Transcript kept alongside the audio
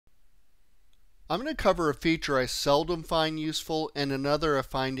I'm going to cover a feature I seldom find useful and another I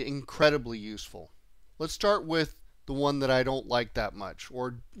find incredibly useful. Let's start with the one that I don't like that much,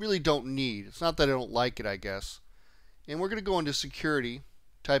 or really don't need. It's not that I don't like it, I guess. And we're going to go into security,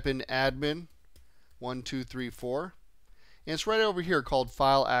 type in admin 1234, and it's right over here called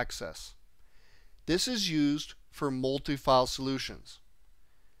file access. This is used for multi-file solutions.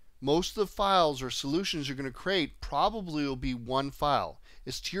 Most of the files or solutions you're going to create probably will be one file.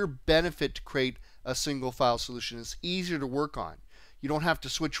 It's to your benefit to create a single file solution. It's easier to work on. You don't have to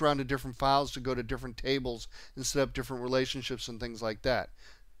switch around to different files to go to different tables and set up different relationships and things like that.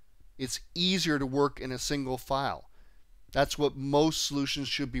 It's easier to work in a single file. That's what most solutions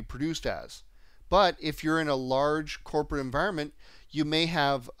should be produced as. But if you're in a large corporate environment, you may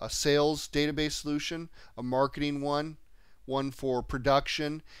have a sales database solution, a marketing one for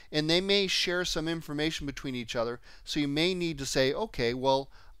production, and they may share some information between each other. So you may need to say, okay, well,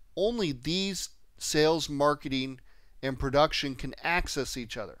 only these sales, marketing, and production can access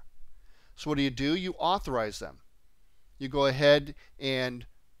each other. So what do? You authorize them. You go ahead and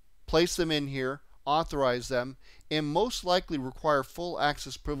place them in here, authorize them, and most likely require full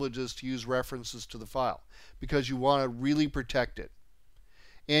access privileges to use references to the file because you want to really protect it.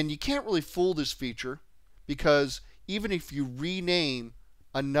 And you can't really fool this feature because even if you rename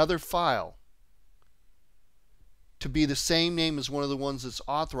another file to be the same name as one of the ones that's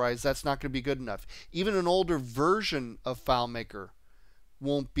authorized, that's not going to be good enough. Even an older version of FileMaker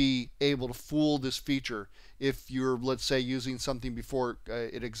won't be able to fool this feature if you're, let's say, using something before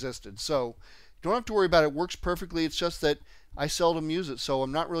it existed. So you don't have to worry about it. It works perfectly. It's just that I seldom use it, so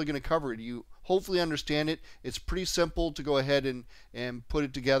I'm not really going to cover it. You hopefully understand it. It's pretty simple to go ahead and put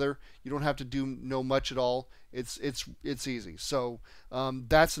it together. You don't have to know much at all. It's easy. So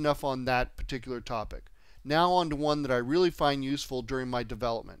that's enough on that particular topic. Now on to one that I really find useful during my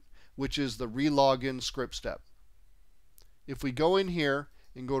development, which is the Relogin script step. If we go in here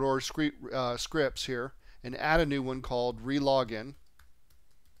and go to our scripts here and add a new one called Relogin,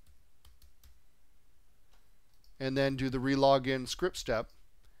 and then do the Relogin script step,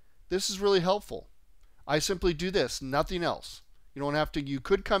 this is really helpful. I simply do this, nothing else. You don't have to. You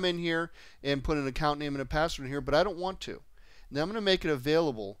could come in here and put an account name and a password in here, but I don't want to. Now I'm going to make it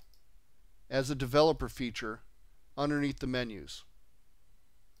available as a developer feature underneath the menus.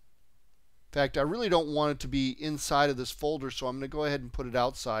 In fact, I really don't want it to be inside of this folder, so I'm going to go ahead and put it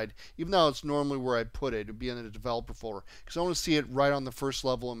outside, even though it's normally where I'd put it. It would be in the developer folder, because I want to see it right on the first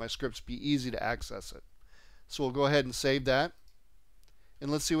level in my scripts, be easy to access it. So we'll go ahead and save that,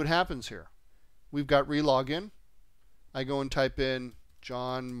 and let's see what happens here. We've got Relogin. I go and type in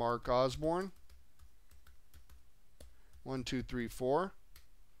John Mark Osborne 1234.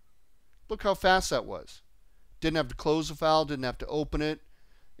 Look how fast that was. Didn't have to close the file, didn't have to open it.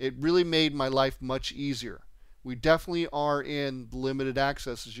 It really made my life much easier. We definitely are in limited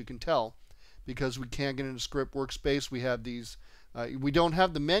access, as you can tell, because we can't get into script workspace. We have these. We don't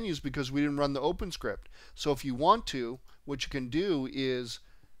have the menus because we didn't run the open script. So if you want to, what you can do is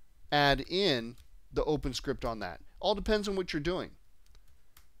add in the open script on that. All depends on what you're doing.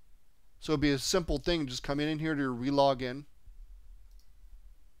 So it'd be a simple thing. Just come in here to your Relogin,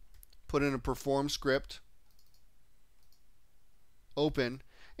 put in a perform script, open,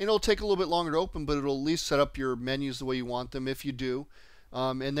 and it'll take a little bit longer to open, but it'll at least set up your menus the way you want them if you do.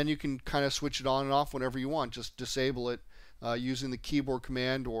 And then you can kind of switch it on and off whenever you want. Just disable it using the keyboard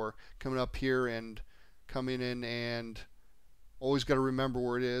command or coming up here and coming in and always got to remember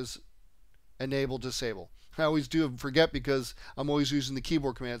where it is. Enable, disable. I always do forget because I'm always using the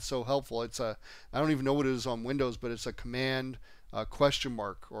keyboard command. It's so helpful. It's a, I don't even know what it is on Windows, but it's a command question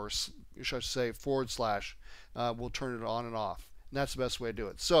mark, or should I say / will turn it on and off. And that's the best way to do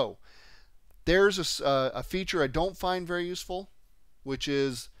it. So there's a feature I don't find very useful, which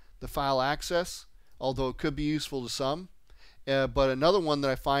is the file access, although it could be useful to some. But another one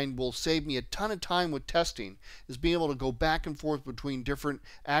that I find will save me a ton of time with testing is being able to go back and forth between different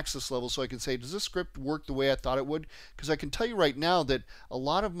access levels, so I can say, does this script work the way I thought it would? Because I can tell you right now that a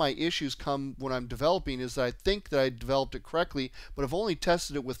lot of my issues come when I'm developing is that I think that I developed it correctly, but I've only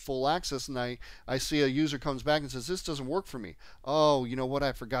tested it with full access, and I see a user comes back and says, this doesn't work for me. Oh, you know what,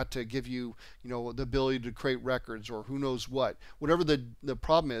 I forgot to give you, the ability to create records, or who knows what, whatever the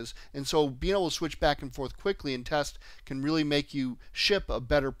problem is. And so being able to switch back and forth quickly and test can really make you ship a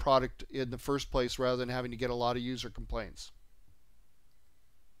better product in the first place rather than having to get a lot of user complaints.